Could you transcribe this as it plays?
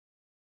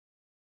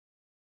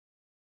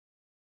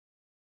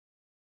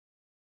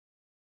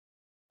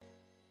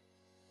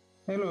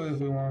Hello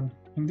everyone,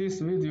 in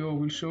this video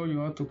we'll show you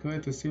how to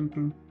create a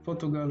simple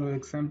photo gallery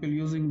example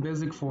using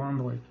Basic for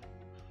Android.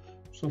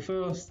 So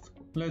first,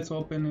 let's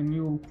open a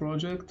new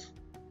project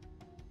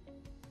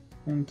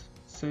and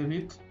save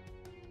it.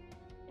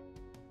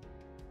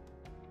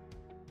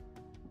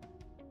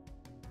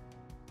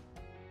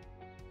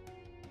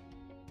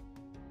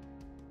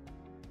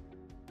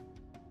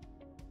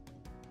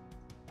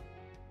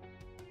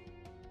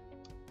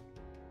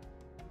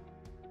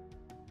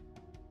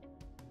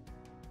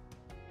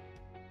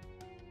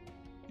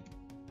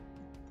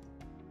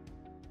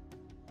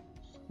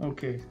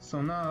 Okay,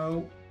 so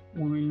now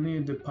we will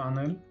need the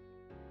panel.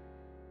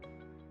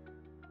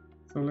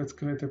 So let's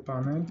create a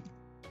panel.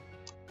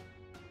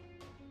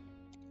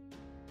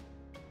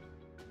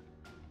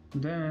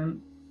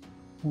 Then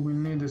we will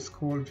need a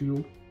scroll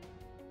view.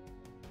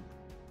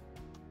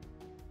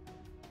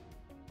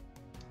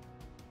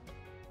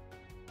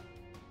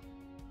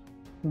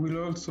 We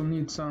will also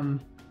need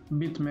some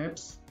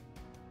bitmaps.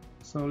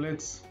 So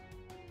let's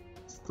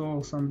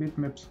store some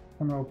bitmaps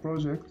on our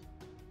project.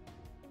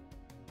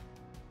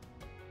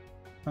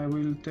 I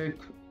will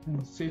take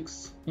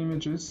 6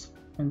 images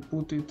and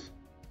put it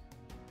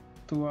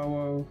to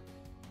our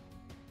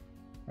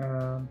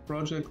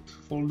project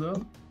folder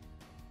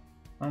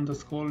under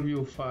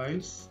Scrollview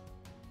files.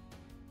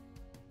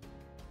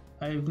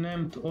 I've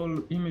named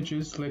all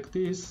images like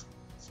this,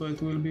 so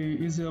it will be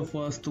easier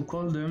for us to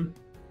call them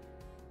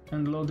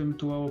and load them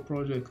to our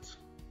project.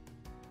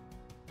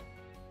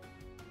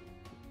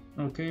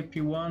 Okay,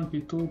 P1,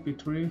 P2,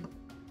 P3,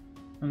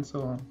 and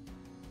so on.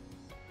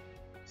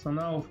 So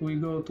now if we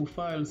go to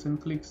files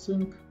and click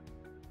sync,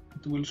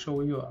 it will show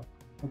you up.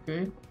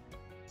 Okay,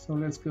 so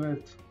let's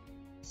create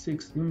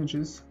 6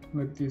 images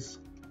like this.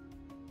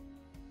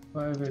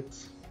 Private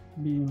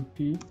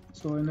BMP,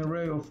 so an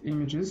array of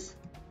images.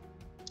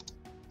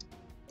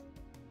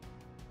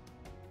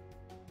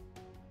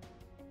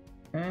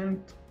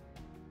 And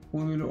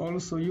we will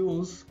also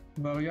use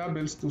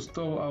variables to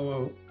store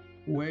our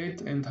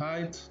weight and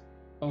height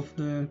of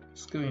the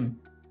screen.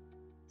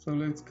 So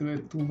let's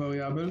create 2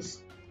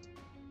 variables.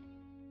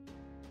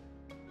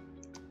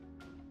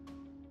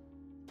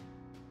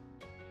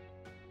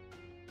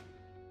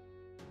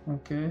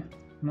 Okay,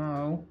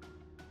 now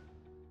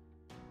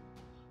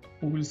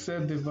we will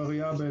set the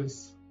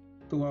variables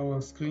to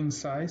our screen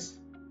size.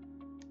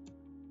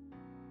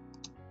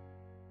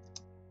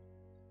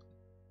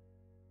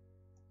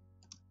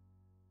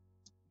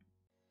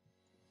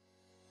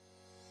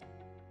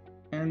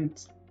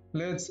 And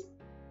let's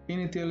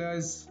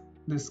initialize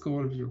the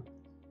scroll view.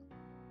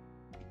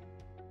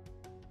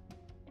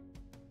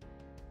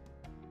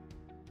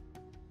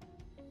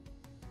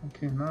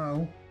 Okay,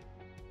 now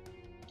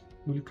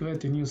we'll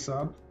create a new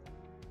sub.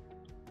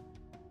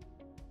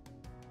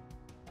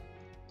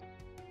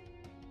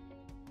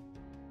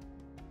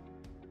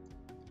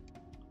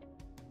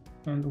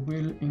 And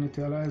we'll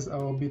initialize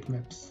our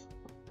bitmaps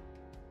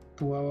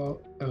to our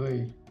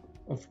array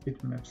of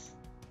bitmaps.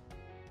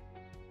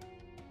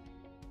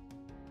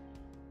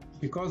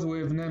 Because we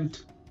have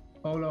named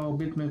all our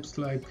bitmaps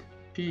like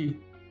P,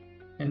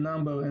 a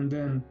number, and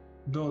then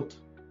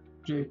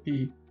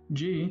 .jpg,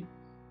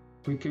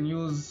 we can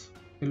use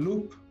a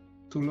loop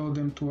to load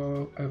them to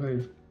our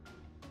array.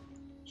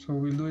 So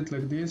we'll do it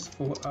like this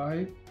for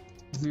I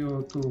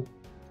 0 to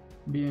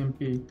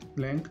BMP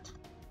length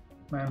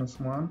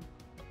 -1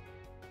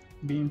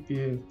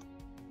 BMPA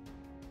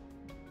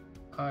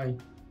I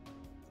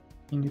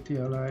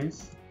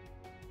initialize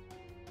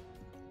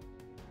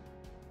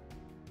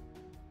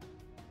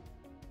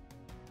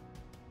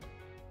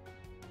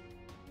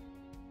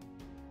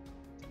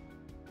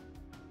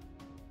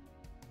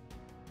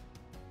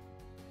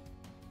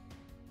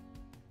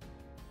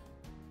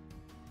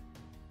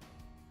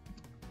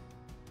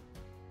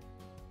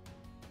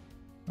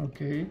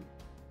Okay,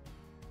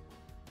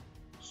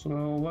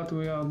 so what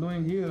we are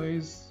doing here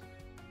is,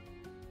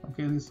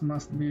 okay, this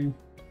must be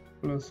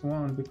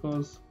 +1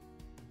 because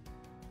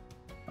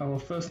our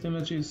first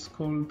image is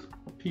called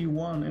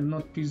P1 and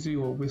not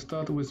P0. We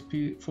start with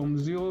P from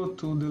 0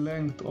 to the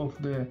length of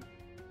the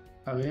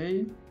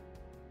array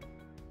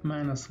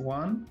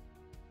 -1,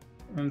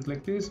 and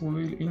like this we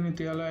will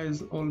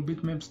initialize all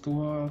bitmaps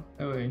to our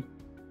array.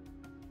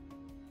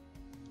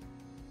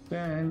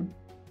 Then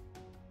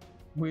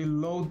we'll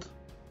load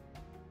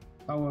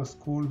our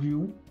scroll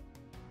view.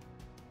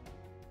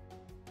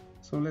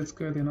 So let's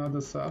create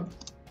another sub.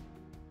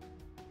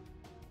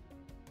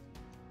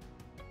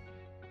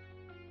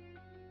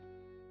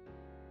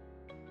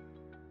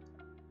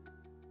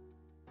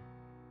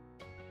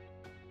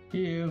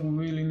 Here we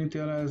will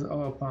initialize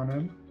our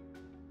panel.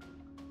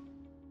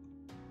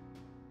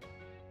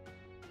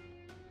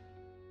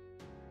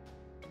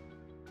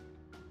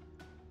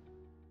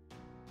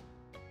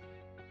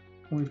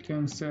 We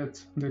can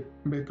set the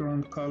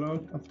background color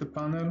of the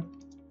panel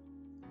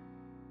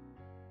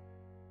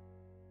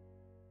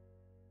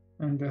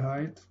and the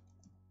height.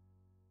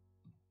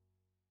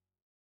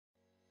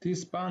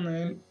 This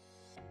panel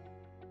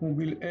we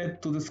will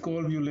add to the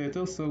scroll view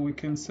later, so we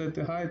can set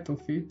the height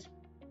of it.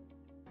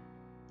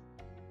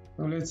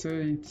 So let's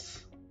say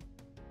it's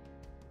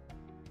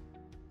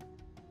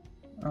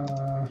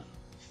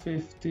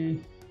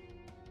 50.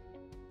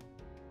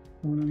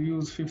 We'll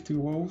use 50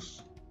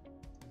 rows.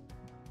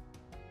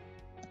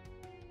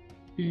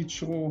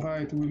 Each row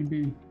height will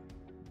be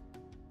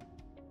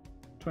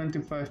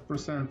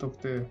 25%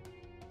 of the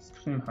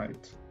screen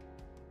height,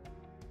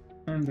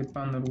 and the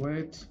panel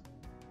weight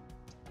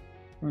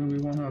will be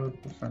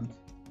 100%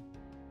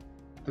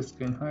 the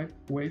screen height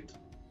weight.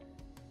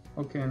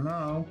 Okay,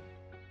 now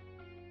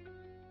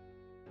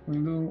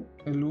we'll do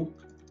a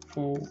loop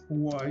for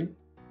y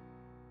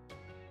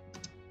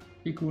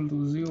equal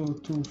to 0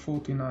 to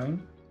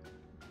 49.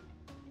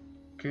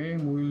 Okay,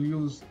 we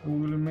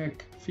will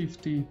make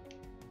 50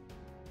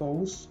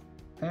 rows,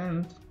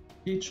 and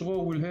each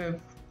row will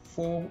have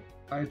 4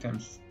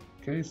 items.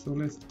 Okay, so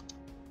let's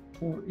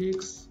for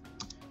x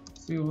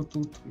 0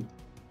 to 3.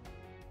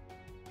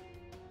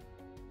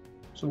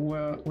 So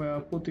we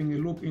are putting a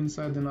loop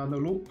inside another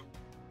loop.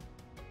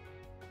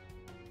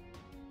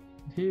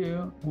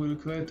 Here we'll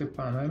create a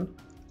panel.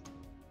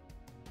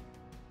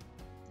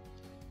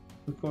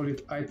 We call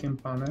it item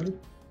panel.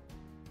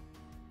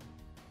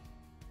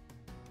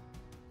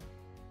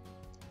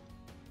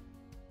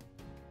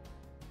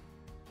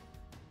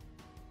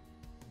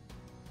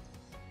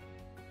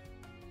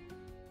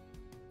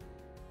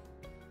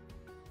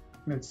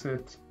 Let's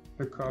set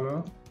the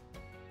color.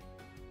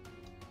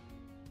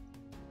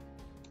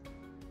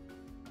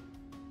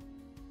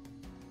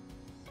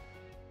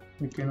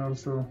 We can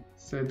also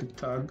set the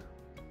tag,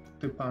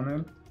 the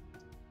panel.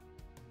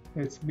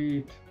 Let's be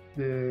it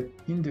the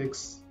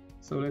index.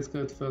 So let's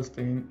create first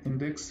the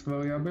index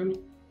variable.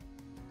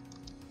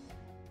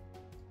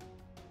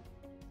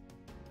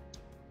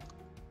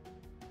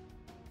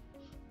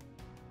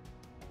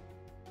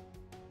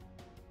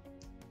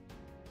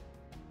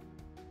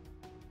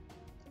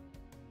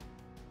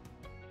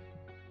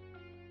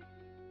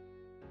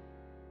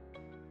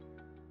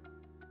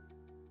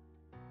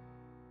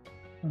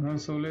 And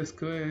also let's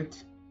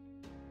create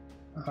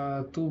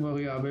 2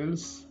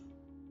 variables.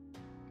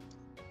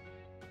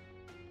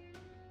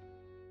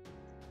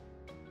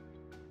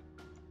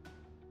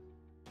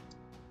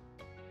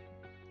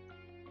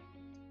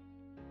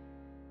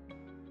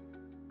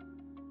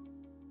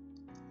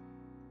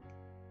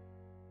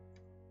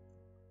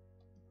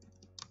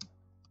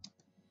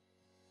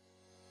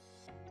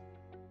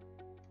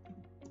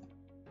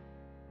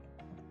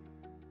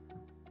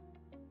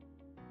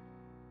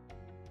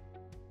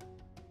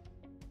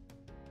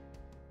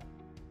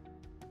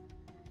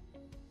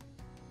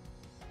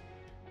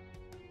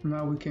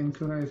 Now we can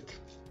create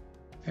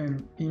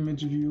an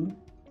image view.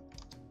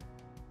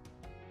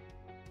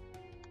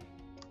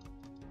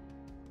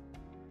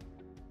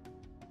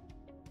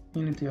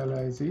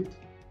 Initialize it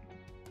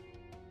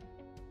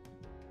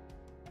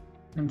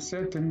and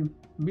set a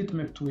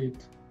bitmap to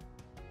it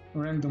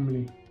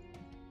randomly.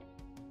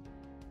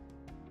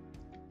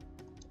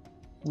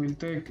 We'll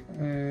take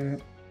a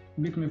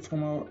bitmap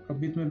from our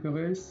bitmap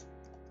arrays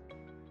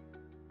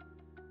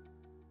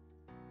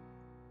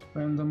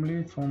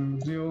randomly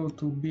from 0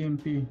 to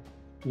BMP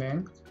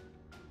length.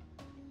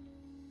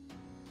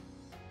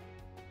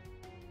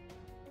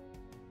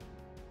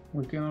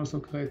 We can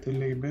also create a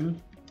label.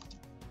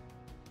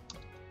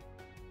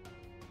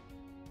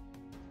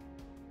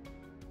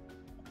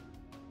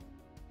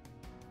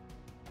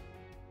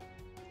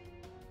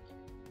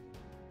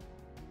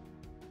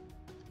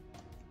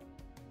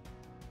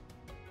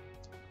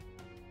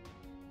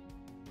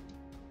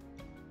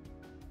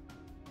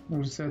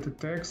 We'll set a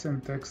text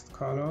and text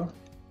color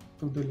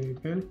to the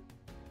label.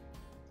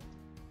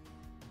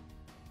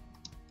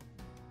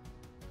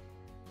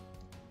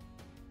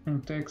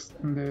 And text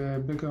and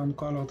the background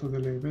color to the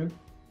label.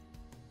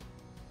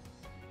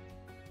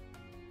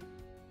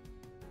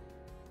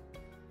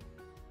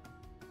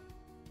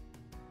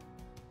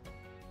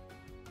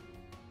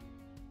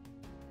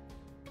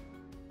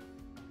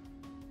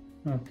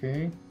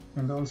 Okay,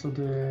 and also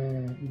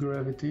the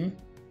gravity.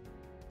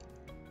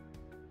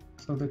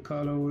 So the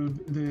color will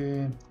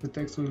the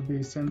text will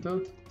be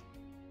centered.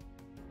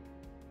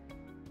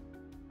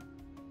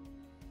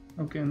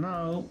 Okay,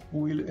 now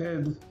we'll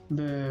add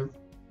the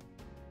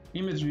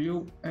image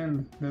view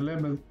and the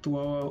label to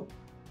our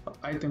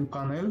item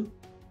panel.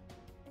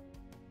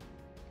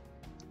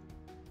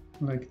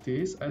 Like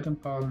this, item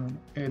panel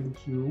add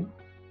view.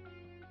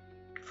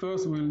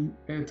 First we'll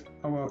add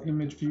our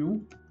image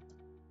view.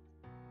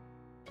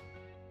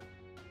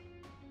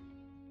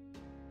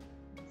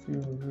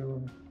 0,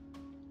 0.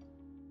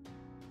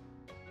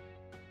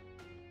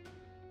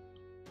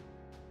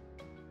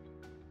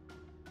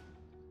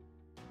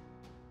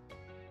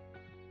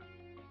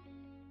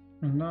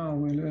 And now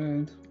we'll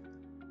add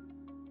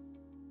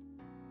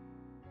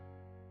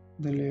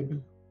the label.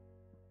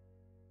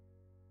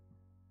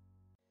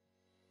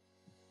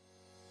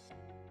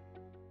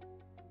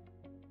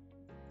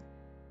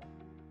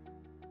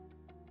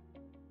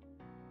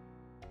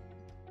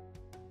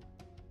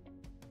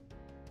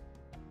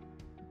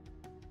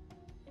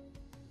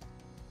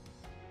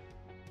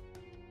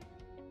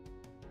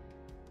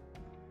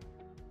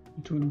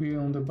 It will be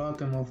on the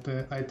bottom of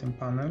the item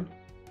panel.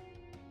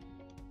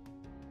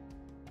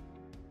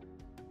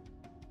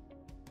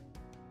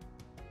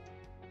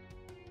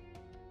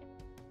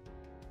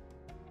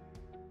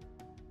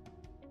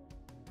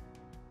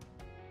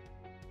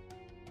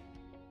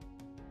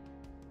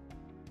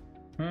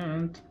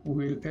 And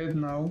we'll add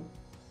now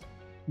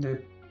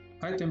the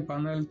item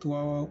panel to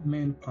our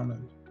main panel.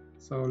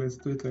 So let's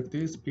do it like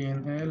this: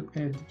 PNL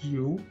add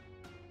view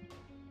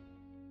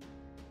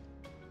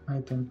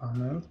item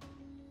panel,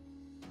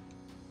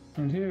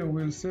 and here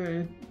we'll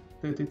say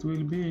that it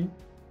will be,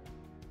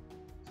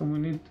 so we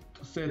need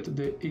to set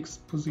the X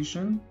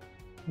position,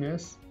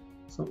 yes,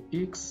 so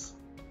X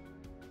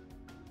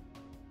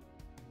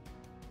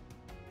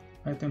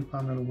item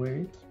panel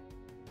weight,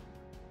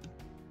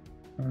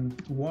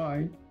 and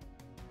Y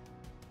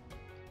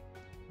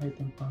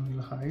item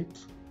panel height.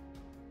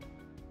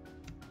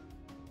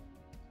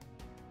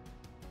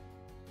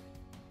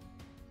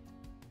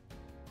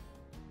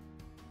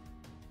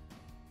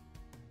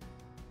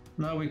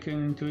 Now we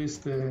can increase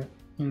the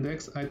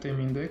index, item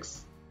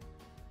index.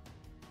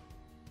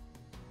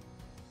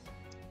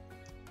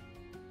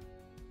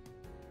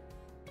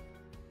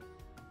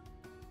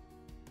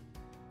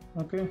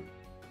 Okay,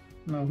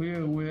 now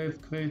here we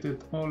have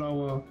created all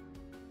our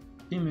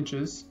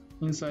images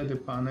inside the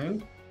panel,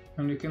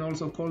 and we can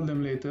also call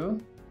them later,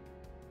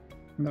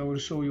 and I will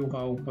show you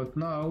how. But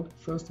now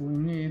first we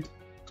need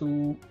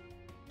to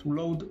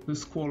load the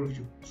scroll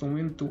view, so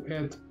we need to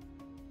add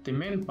the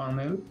main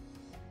panel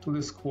to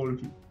the scroll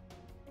view.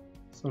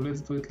 So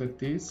let's do it like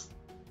this.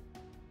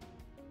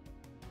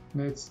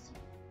 Let's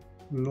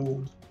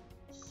load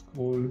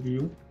scroll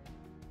view,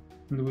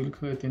 and we'll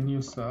create a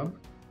new sub.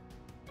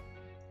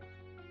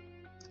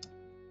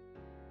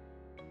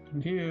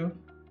 And here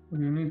we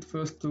need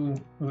first to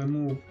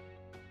remove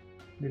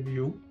the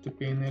view, the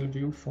PNL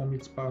view, from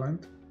its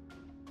parent,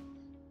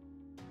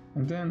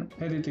 and then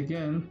add it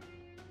again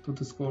to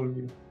the scroll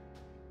view.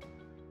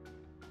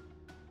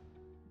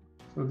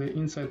 So the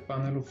inside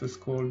panel of the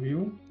scroll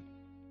view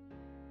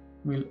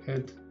will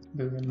add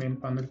the main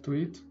panel to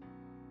it.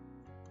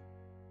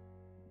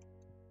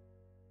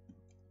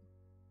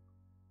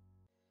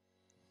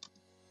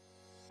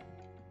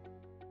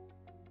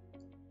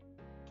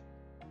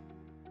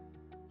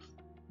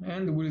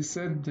 And we'll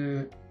set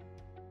the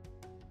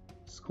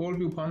scroll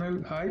view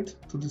panel height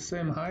to the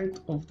same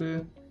height of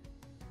the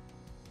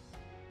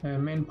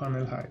main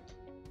panel height.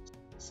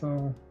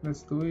 So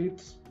let's do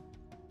it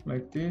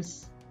like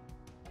this.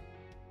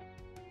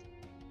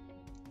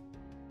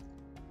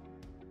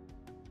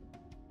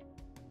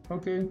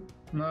 Okay,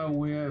 now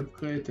we have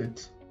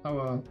created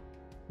our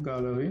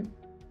gallery.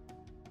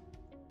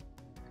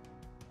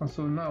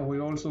 Also now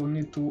we also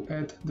need to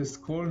add the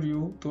scroll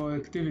view to our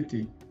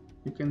activity.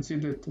 You can see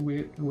that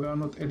we are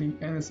not adding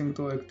anything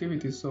to our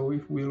activity, so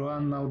if we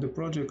run now the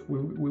project,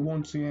 we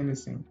won't see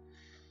anything.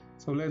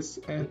 So let's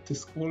add the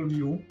scroll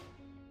view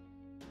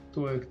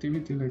to our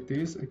activity like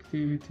this: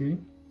 activity,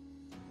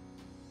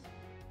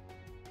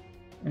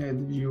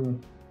 add view,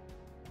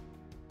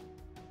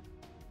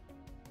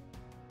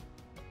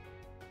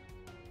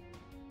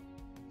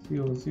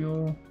 zero,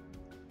 zero.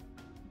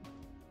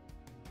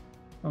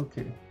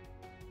 Okay.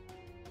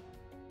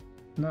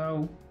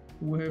 Now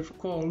we have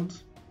called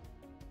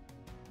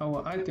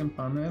our item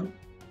panel.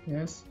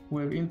 Yes,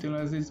 we have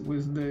initialized it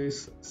with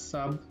this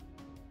sub,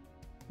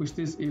 with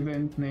this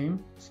event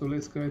name. So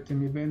let's create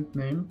an event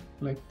name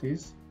like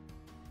this: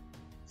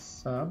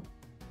 sub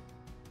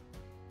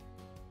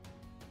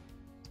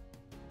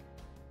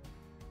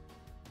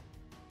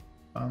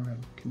panel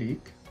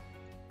click.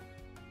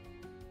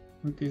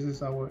 And this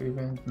is our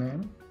event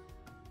name.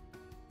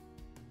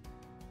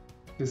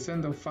 The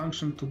sender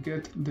function to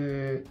get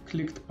the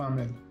clicked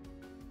panel.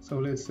 So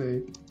let's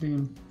say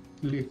dim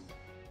clicked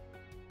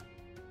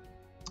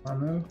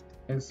panel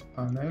as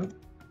panel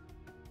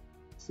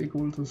is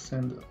equal to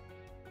sender.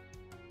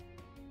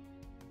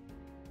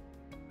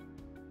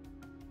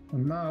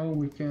 And now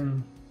we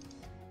can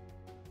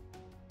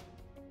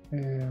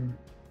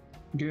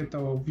get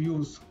our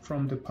views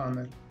from the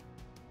panel,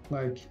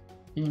 like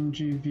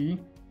imgv,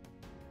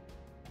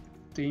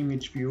 the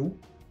image view.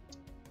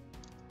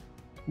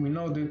 We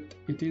know that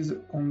it is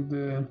on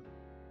the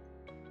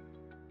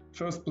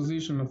first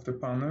position of the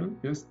panel,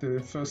 yes, the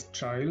first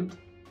child.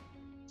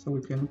 So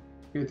we can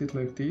get it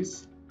like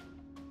this: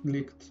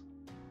 clicked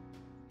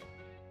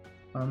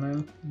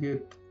panel,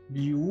 get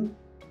view,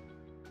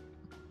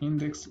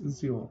 index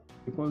 0,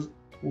 because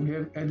we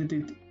have added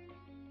it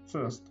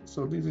first.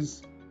 So this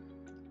is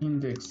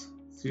index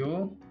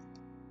 0,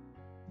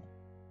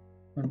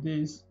 and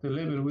this, the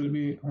label will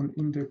be on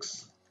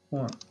index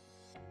 1.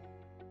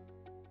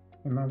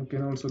 And now we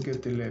can also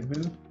get the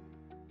label.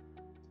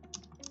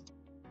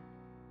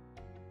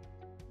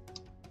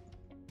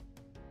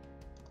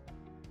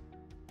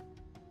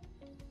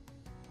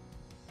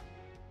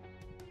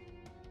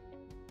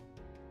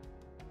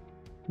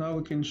 Now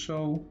we can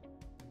show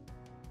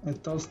a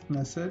toast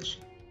message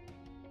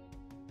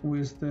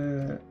with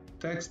the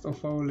text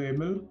of our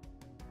label.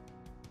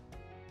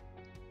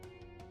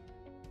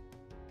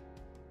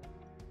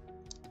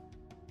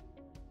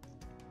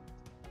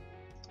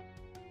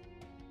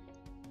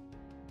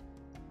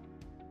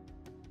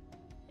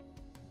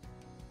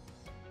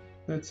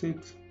 That's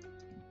it.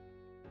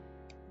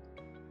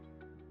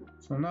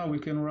 So now we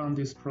can run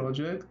this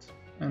project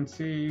and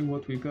see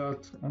what we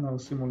got on our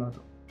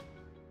simulator.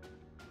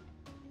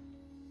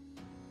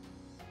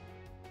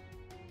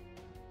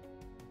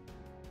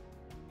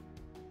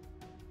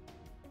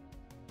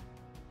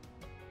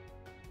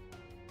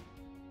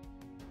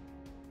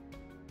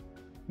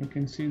 You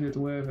can see that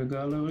we have a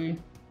gallery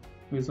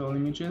with all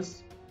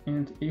images,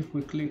 and if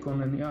we click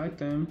on any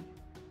item,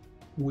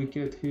 we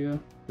get here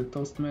the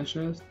toast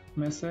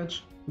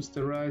message with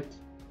the right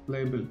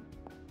label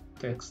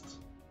text.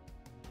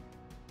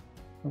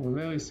 A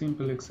very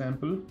simple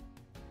example.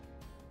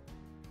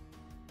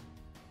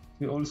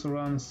 It also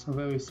runs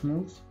very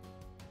smooth.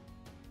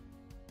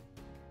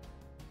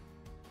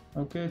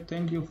 Okay,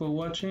 thank you for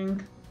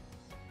watching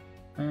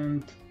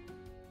and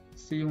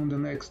see you in the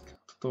next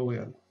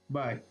tutorial.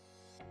 Bye.